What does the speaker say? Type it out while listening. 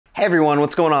Hey everyone,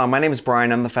 what's going on? My name is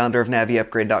Brian, I'm the founder of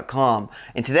NaviUpgrade.com,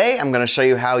 and today I'm going to show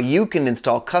you how you can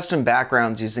install custom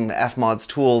backgrounds using the Fmods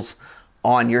tools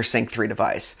on your Sync 3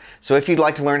 device. So if you'd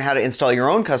like to learn how to install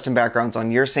your own custom backgrounds on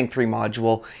your Sync 3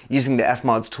 module using the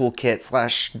Fmods toolkit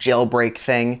 / jailbreak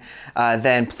thing,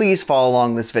 then please follow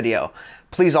along this video.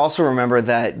 Please also remember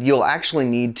that you'll actually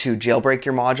need to jailbreak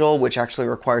your module, which actually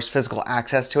requires physical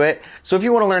access to it. So if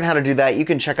you want to learn how to do that, you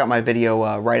can check out my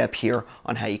video right up here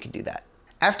on how you can do that.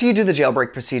 After you do the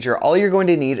jailbreak procedure, all you're going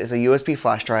to need is a USB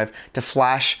flash drive to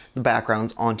flash the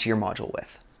backgrounds onto your module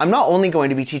with. I'm not only going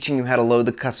to be teaching you how to load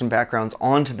the custom backgrounds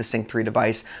onto the Sync 3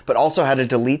 device, but also how to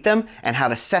delete them and how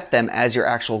to set them as your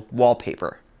actual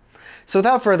wallpaper. So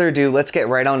without further ado, let's get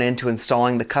right on into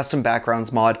installing the custom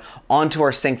backgrounds mod onto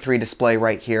our Sync 3 display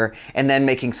right here, and then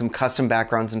making some custom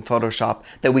backgrounds in Photoshop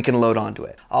that we can load onto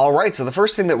it. All right, so the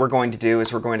first thing that we're going to do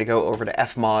is we're going to go over to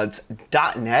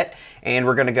fmods.net, and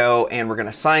we're going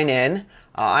to sign in.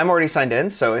 I'm already signed in,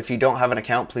 so if you don't have an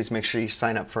account, please make sure you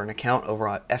sign up for an account over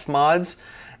at Fmods.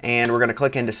 And we're going to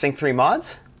click into Sync 3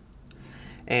 Mods.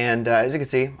 And as you can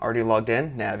see, already logged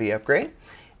in, Navi Upgrade.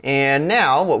 And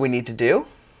now what we need to do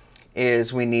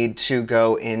is we need to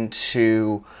go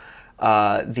into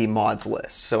the mods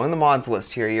list. So in the mods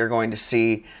list here, you're going to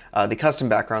see the custom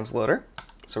backgrounds loader.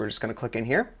 So we're just going to click in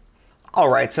here. All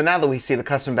right, so now that we see the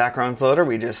custom backgrounds loader,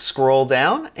 we just scroll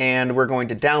down and we're going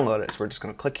to download it. So we're just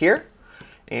going to click here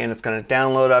and it's going to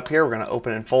download up here. We're going to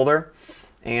open in folder.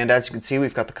 And as you can see,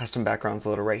 we've got the custom backgrounds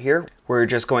loader right here. We're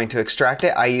just going to extract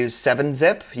it. I use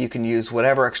 7-zip. You can use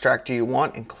whatever extractor you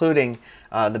want, including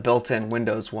the built-in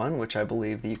Windows one, which I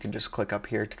believe that you can just click up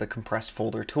here to the compressed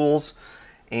folder tools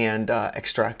and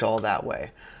extract all that way.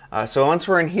 So once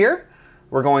we're in here,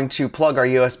 we're going to plug our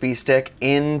USB stick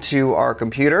into our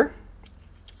computer.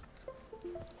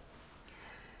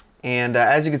 And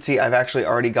as you can see, I've actually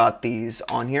already got these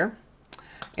on here.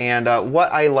 And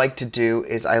what I like to do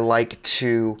is I like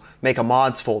to make a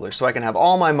mods folder so I can have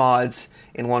all my mods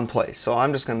in one place. So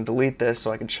I'm just going to delete this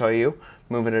so I can show you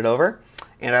moving it over.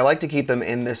 And I like to keep them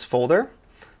in this folder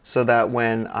so that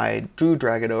when I do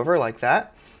drag it over like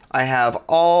that, I have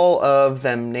all of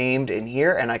them named in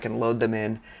here and I can load them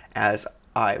in as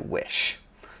I wish.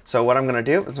 So what I'm going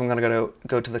to do is I'm going to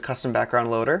go to the custom background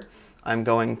loader. I'm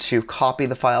going to copy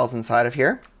the files inside of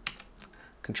here,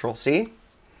 Control C.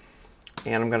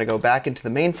 And I'm going to go back into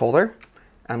the main folder.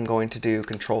 I'm going to do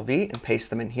Control V and paste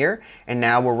them in here. And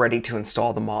now we're ready to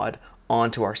install the mod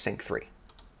onto our Sync 3.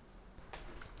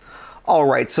 All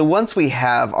right, so once we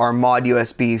have our mod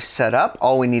USB set up,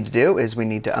 all we need to do is we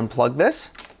need to unplug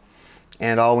this.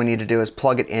 And all we need to do is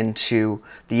plug it into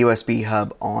the USB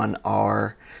hub on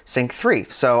our Sync 3.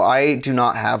 So I do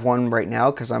not have one right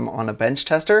now because I'm on a bench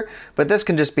tester, but this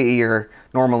can just be your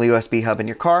normal USB hub in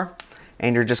your car.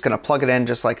 And you're just going to plug it in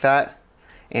just like that.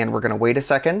 And we're going to wait a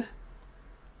second.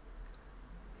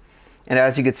 And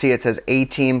as you can see, it says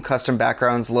A-Team Custom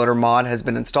Backgrounds Loader Mod has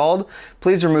been installed.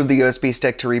 Please remove the USB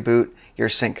stick to reboot your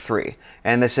Sync 3.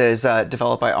 And this is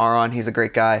developed by Aaron. He's a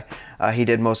great guy. He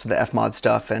did most of the Fmod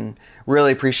stuff and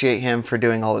really appreciate him for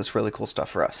doing all this really cool stuff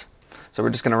for us. So we're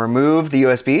just going to remove the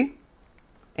USB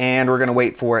and we're going to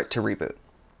wait for it to reboot.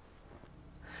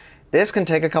 This can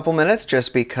take a couple minutes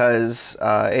just because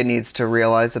it needs to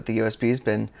realize that the USB has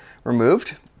been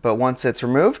removed, but once it's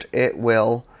removed, it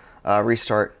will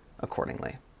restart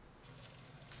accordingly.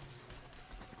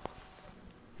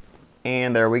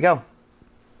 And there we go.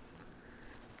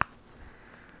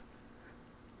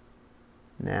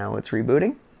 Now it's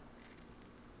rebooting.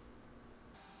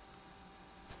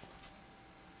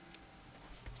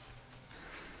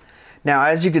 Now,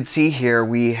 as you can see here,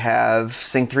 we have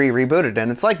Sync 3 rebooted, and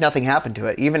it's like nothing happened to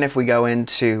it. Even if we go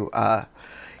into,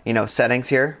 settings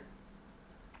here,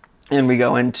 and we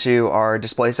go into our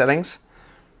display settings,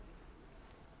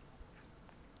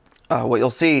 what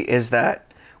you'll see is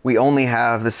that we only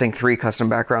have the Sync 3 custom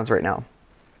backgrounds right now.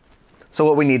 So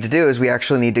what we need to do is we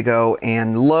actually need to go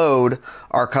and load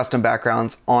our custom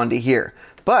backgrounds onto here.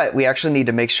 But we actually need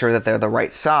to make sure that they're the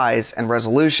right size and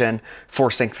resolution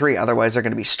for Sync 3. Otherwise, they're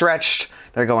going to be stretched.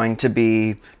 They're going to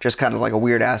be just kind of like a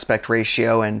weird aspect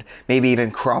ratio and maybe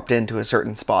even cropped into a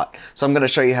certain spot. So I'm going to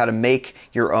show you how to make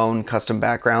your own custom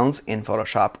backgrounds in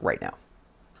Photoshop right now.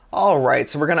 All right,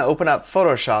 so we're going to open up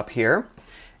Photoshop here.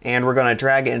 And we're going to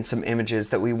drag in some images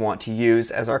that we want to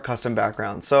use as our custom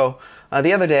background. So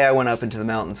the other day I went up into the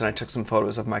mountains and I took some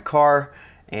photos of my car.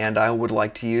 And I would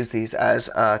like to use these as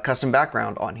a custom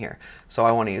background on here. So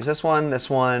I want to use this one, let's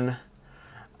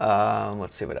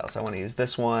see what else. I want to use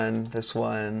this one,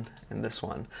 and this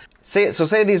one.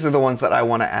 Say these are the ones that I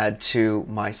want to add to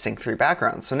my Sync 3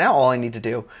 background. So now all I need to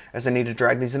do is I need to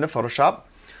drag these into Photoshop,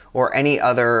 or any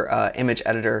other image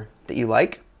editor that you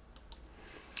like.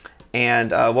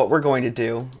 And what we're going to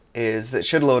do is it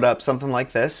should load up something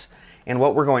like this. And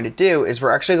what we're going to do is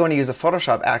we're actually going to use a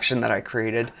Photoshop action that I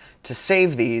created to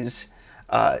save these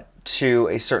to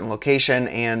a certain location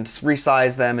and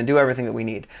resize them and do everything that we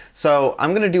need. So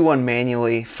I'm going to do one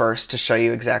manually first to show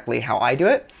you exactly how I do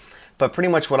it. But pretty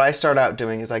much what I start out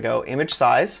doing is I go image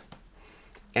size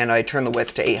and I turn the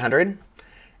width to 800.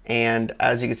 And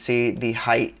as you can see, the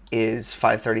height is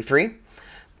 533,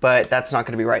 but that's not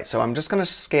going to be right. So I'm just going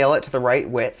to scale it to the right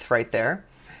width right there.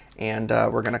 And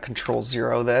we're going to Control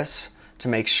 0 this to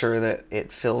make sure that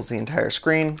it fills the entire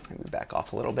screen. Maybe back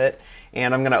off a little bit.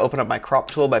 And I'm going to open up my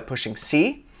crop tool by pushing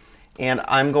C. And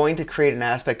I'm going to create an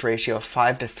aspect ratio of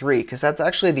 5:3 because that's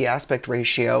actually the aspect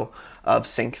ratio of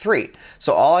Sync 3.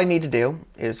 So all I need to do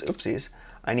is, oopsies,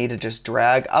 I need to just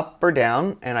drag up or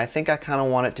down. And I think I kind of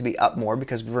want it to be up more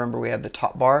because remember we have the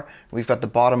top bar, we've got the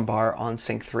bottom bar on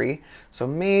Sync 3. So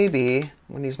maybe I'm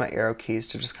going to use my arrow keys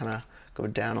to just kind of go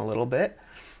down a little bit.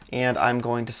 And I'm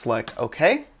going to select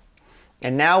OK.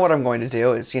 And now what I'm going to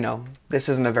do is, you know, this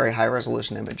isn't a very high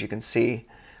resolution image. You can see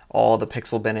all the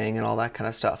pixel binning and all that kind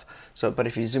of stuff. So, but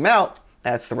if you zoom out,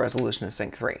 that's the resolution of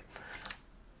Sync 3.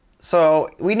 So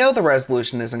we know the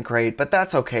resolution isn't great, but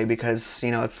that's okay because,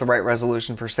 you know, it's the right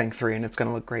resolution for Sync 3 and it's going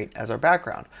to look great as our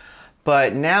background.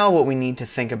 But now what we need to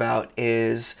think about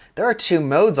is there are two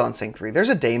modes on Sync 3. There's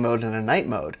a day mode and a night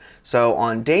mode. So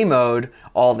on day mode,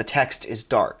 all the text is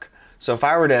dark. So if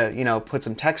I were to, you know, put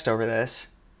some text over this,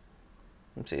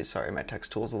 let's see, sorry, my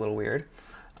text tool is a little weird.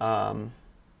 And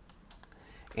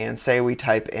say we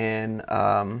type in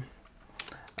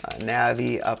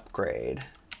Navi upgrade.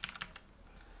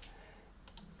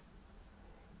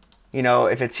 You know,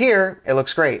 if it's here, it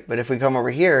looks great. But if we come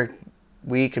over here,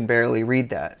 we can barely read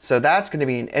that. So that's going to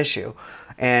be an issue.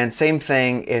 And same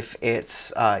thing if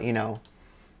it's, you know,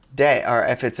 day, or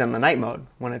if it's in the night mode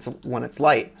when it's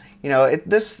light. You know,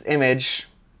 this image,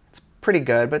 it's pretty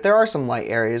good, but there are some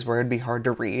light areas where it'd be hard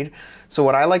to read. So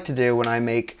what I like to do when I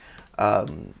make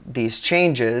these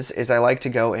changes is I like to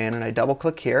go in and I double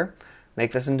click here,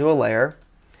 make this into a layer,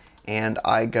 and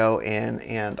I go in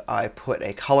and I put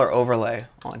a color overlay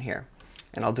on here.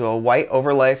 And I'll do a white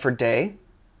overlay for day,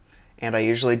 and I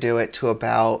usually do it to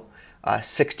about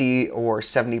 60 or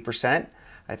 70%.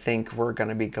 I think we're going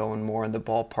to be going more in the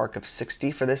ballpark of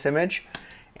 60 for this image.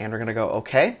 And we're going to go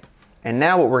OK. And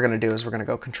now what we're going to do is we're going to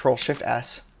go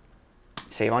Control-Shift-S,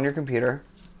 save on your computer,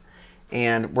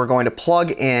 and we're going to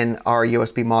plug in our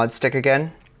USB mod stick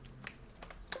again.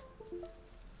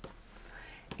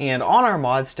 And on our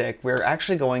mod stick, we're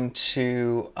actually going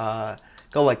to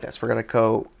go like this. We're going to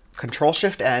go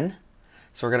Control-Shift-N.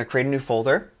 So we're going to create a new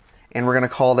folder, and we're going to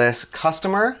call this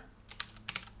Customer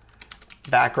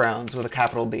Backgrounds with a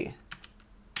capital B.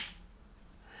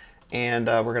 And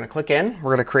we're going to click in.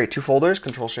 We're going to create two folders,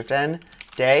 Control-Shift-N,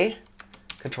 Day,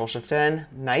 Control-Shift-N,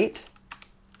 Night.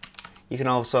 You can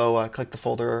also click the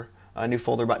folder, new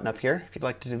folder button up here if you'd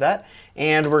like to do that.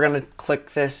 And we're going to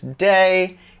click this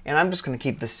Day, and I'm just going to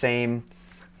keep the same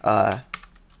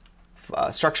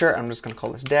structure. I'm just going to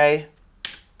call this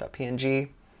day.png.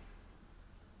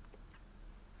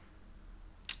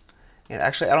 And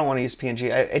actually, I don't want to use PNG.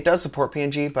 It does support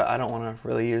PNG, but I don't want to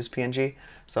really use PNG.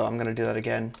 So I'm going to do that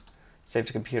again. Save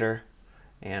to computer,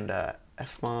 and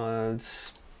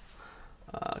fmods,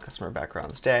 customer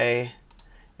backgrounds day.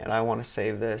 And I want to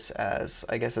save this as,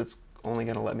 I guess it's only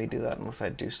going to let me do that unless I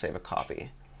do save a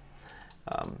copy.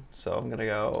 So I'm going to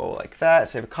go like that,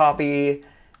 save a copy,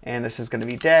 and this is going to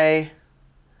be day.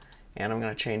 And I'm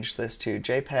going to change this to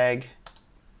JPEG,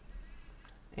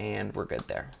 and we're good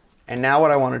there. And now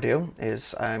what I want to do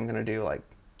is I'm going to do like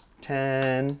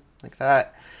 10, like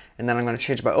that. And then I'm going to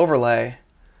change my overlay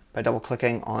by double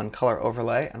clicking on color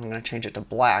overlay. I'm going to change it to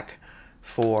black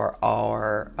for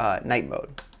our night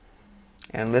mode.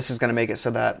 And this is going to make it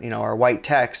so that, you know, our white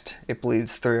text, it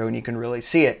bleeds through and you can really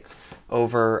see it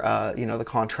over, you know, the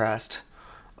contrast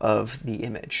of the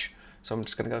image. So I'm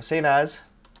just going to go save as,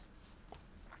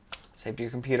 save to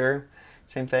your computer,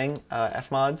 same thing,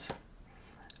 fmods.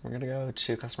 We're going to go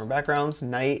to customer backgrounds,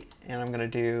 night, and I'm going to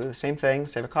do the same thing,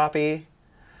 save a copy,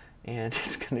 and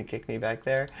it's going to kick me back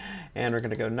there. And we're going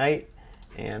to go night,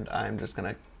 and I'm just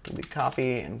going to delete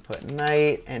copy and put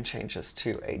night and change this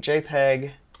to a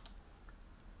JPEG.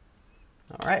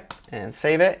 All right, and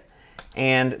save it.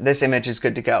 And this image is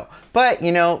good to go. But,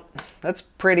 you know, that's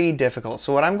pretty difficult.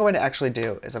 So what I'm going to actually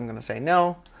do is I'm going to say,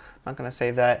 no, I'm not going to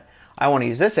save that. I want to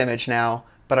use this image now,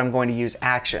 but I'm going to use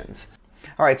actions.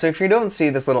 All right, so if you don't see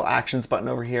this little actions button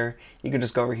over here, you can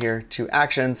just go over here to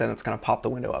actions and it's gonna pop the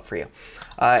window up for you.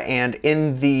 And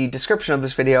in the description of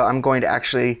this video, I'm going to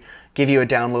actually give you a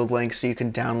download link so you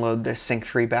can download this Sync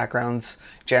 3 backgrounds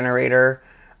generator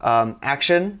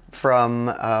action from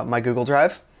my Google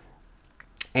Drive.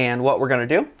 And what we're gonna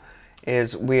do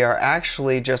is we are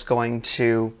actually just going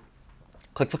to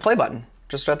click the play button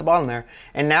just at the bottom there.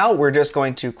 And now we're just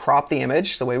going to crop the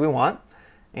image the way we want.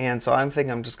 And so I'm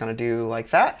just gonna do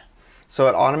like that. So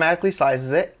it automatically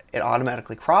sizes it, it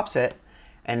automatically crops it,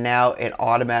 and now it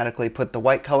automatically put the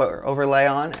white color overlay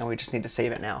on, and we just need to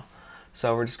save it now.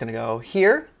 So we're just gonna go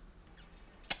here,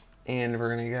 and we're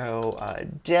gonna go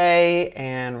day,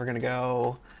 and we're gonna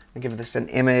go and give this an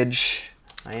image,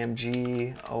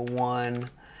 img01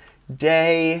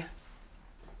 day,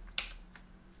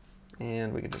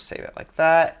 and we can just save it like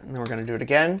that. And then we're gonna do it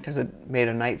again because it made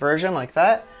a night version like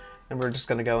that. And we're just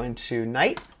gonna go into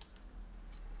night,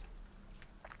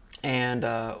 and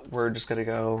we're just gonna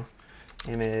go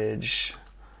image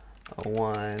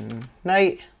 01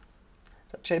 night,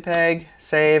 .jpg,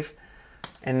 save,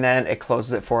 and then it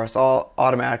closes it for us all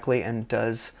automatically and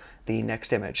does the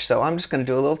next image. So I'm just gonna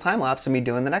do a little time lapse of me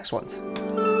doing the next ones.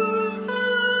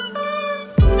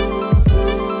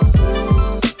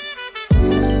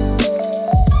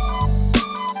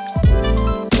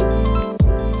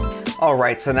 All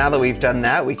right, so now that we've done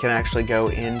that, we can actually go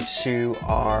into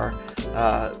our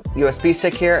USB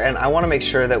stick here, and I wanna make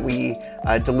sure that we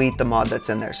delete the mod that's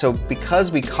in there. So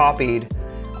because we copied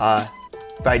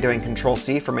by doing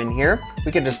Control-C from in here,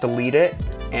 we can just delete it,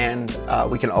 and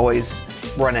we can always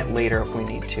run it later if we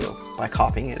need to by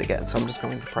copying it again. So I'm just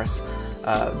going to press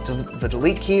the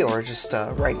delete key, or just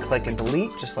right click and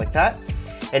delete, just like that.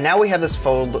 And now we have this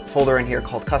folder in here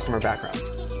called customer backgrounds.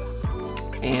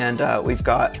 And we've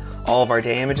got all of our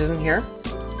day images in here,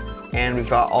 and we've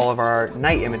got all of our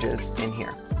night images in here.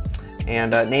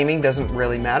 And naming doesn't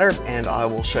really matter, and I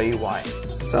will show you why.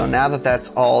 So now that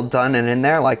that's all done and in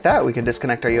there like that, we can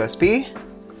disconnect our USB.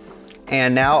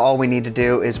 And now all we need to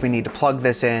do is we need to plug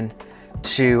this in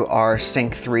to our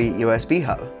Sync 3 USB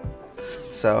hub.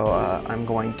 So I'm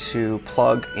going to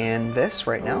plug in this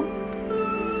right now.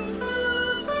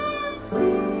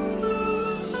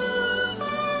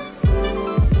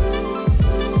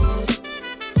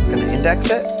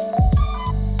 Index it,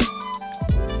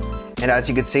 and as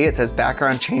you can see, it says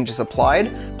background changes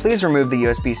applied. Please remove the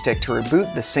USB stick to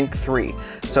reboot the Sync 3.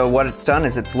 So what it's done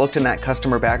is it's looked in that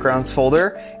customer backgrounds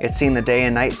folder, it's seen the day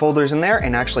and night folders in there,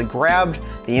 and actually grabbed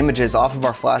the images off of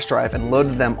our flash drive and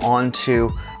loaded them onto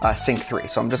Sync 3.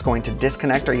 So I'm just going to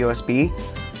disconnect our USB,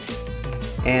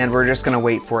 and we're just going to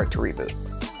wait for it to reboot.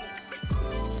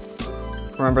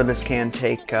 Remember, this can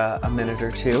take a minute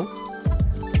or two.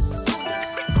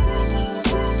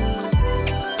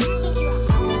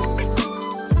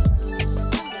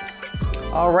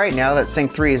 All right, now that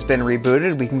Sync 3 has been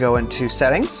rebooted, we can go into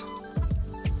settings.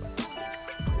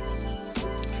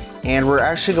 And we're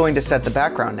actually going to set the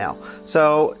background now.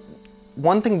 So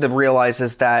one thing to realize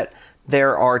is that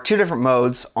there are two different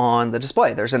modes on the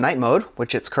display. There's a night mode,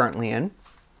 which it's currently in.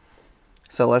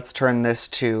 So let's turn this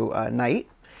to night,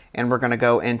 and we're gonna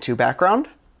go into background.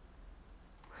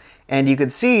 And you can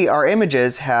see our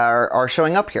images are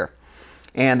showing up here.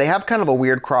 And they have kind of a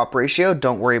weird crop ratio.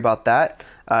 Don't worry about that.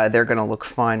 They're gonna look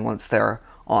fine once they're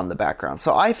on the background.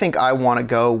 So I think I wanna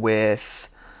go with,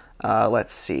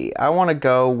 let's see, I wanna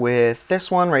go with this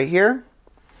one right here.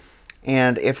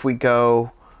 And if we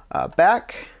go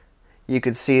back, you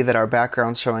can see that our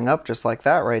background's showing up just like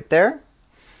that right there.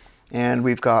 And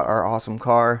we've got our awesome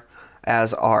car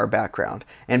as our background.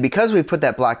 And because we put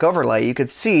that black overlay, you could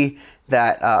see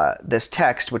that this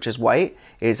text, which is white,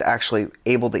 is actually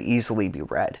able to easily be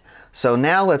read. So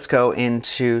now let's go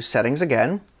into settings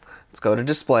again. Let's go to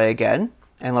display again,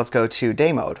 and let's go to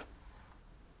day mode.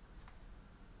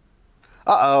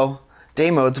 Uh-oh,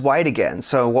 day mode's white again.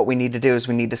 So what we need to do is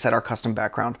we need to set our custom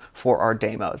background for our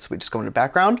day mode. So we just go into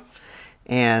background,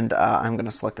 and I'm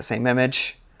gonna select the same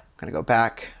image. I'm gonna go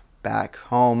back,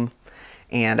 home,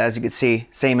 and as you can see,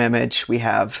 same image we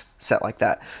have set like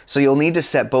that. So you'll need to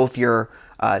set both your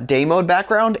day mode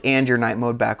background and your night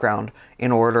mode background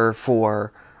in order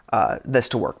for this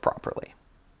to work properly.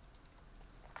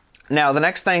 Now, the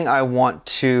next thing I want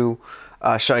to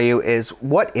show you is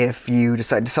what if you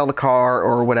decide to sell the car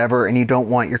or whatever and you don't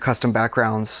want your custom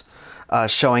backgrounds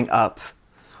showing up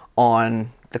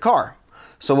on the car.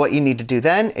 So what you need to do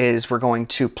then is we're going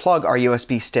to plug our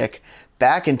USB stick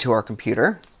back into our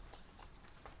computer.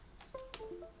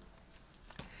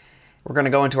 We're going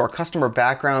to go into our customer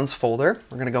backgrounds folder.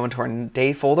 We're going to go into our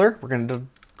day folder. We're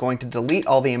going to delete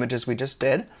all the images we just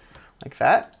did. like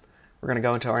that. We're going to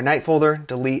go into our night folder,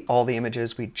 delete all the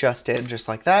images we just did, just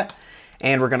like that.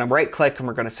 And we're going to right click and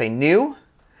we're going to say new.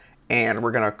 And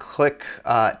we're going to click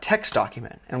text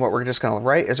document. And what we're just going to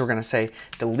write is we're going to say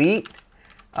delete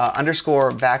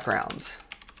underscore backgrounds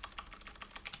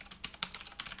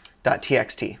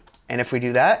 .txt. And if we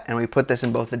do that and we put this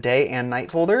in both the day and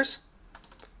night folders,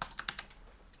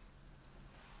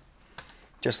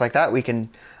 just like that, we can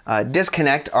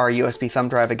disconnect our USB thumb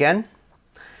drive again.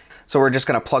 So we're just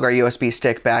going to plug our USB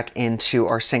stick back into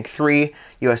our Sync 3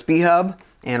 USB hub,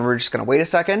 and we're just going to wait a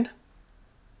second.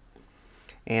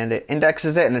 And it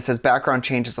indexes it, and it says background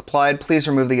changes applied. Please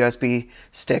remove the USB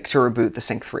stick to reboot the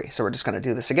Sync 3. So we're just going to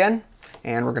do this again,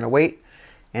 and we're going to wait.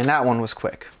 And that one was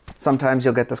quick. Sometimes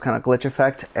you'll get this kind of glitch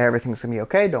effect. Everything's going to be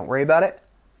okay. Don't worry about it.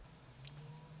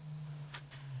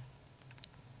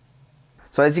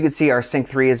 So as you can see, our Sync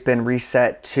 3 has been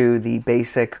reset to the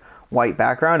basic white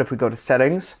background. If we go to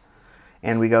settings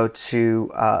and we go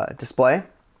to display,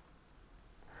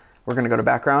 we're going to go to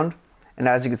background. And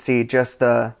as you can see, just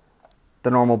the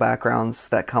normal backgrounds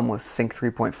that come with Sync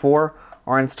 3.4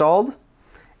 are installed,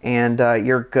 and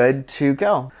you're good to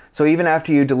go. So even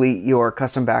after you delete your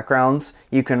custom backgrounds,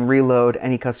 you can reload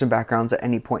any custom backgrounds at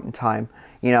any point in time.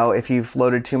 You know, if you've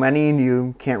loaded too many and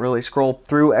you can't really scroll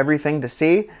through everything to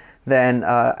see, then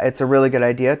it's a really good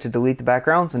idea to delete the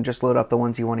backgrounds and just load up the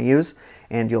ones you want to use,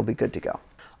 and you'll be good to go.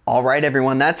 All right,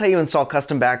 everyone, that's how you install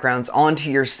custom backgrounds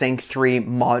onto your Sync 3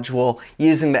 module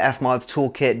using the FMODS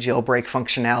Toolkit jailbreak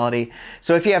functionality.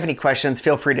 So if you have any questions,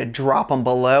 feel free to drop them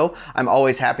below. I'm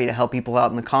always happy to help people out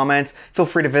in the comments. Feel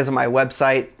free to visit my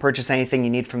website, purchase anything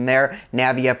you need from there,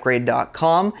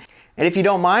 naviupgrade.com. And if you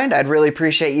don't mind, I'd really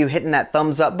appreciate you hitting that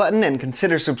thumbs up button and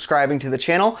consider subscribing to the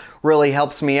channel. Really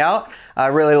helps me out. I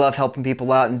really love helping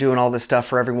people out and doing all this stuff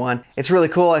for everyone. It's really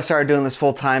cool. I started doing this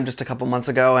full time just a couple months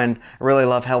ago, and I really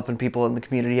love helping people in the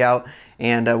community out,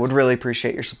 and I would really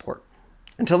appreciate your support.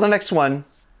 Until the next one,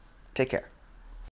 take care.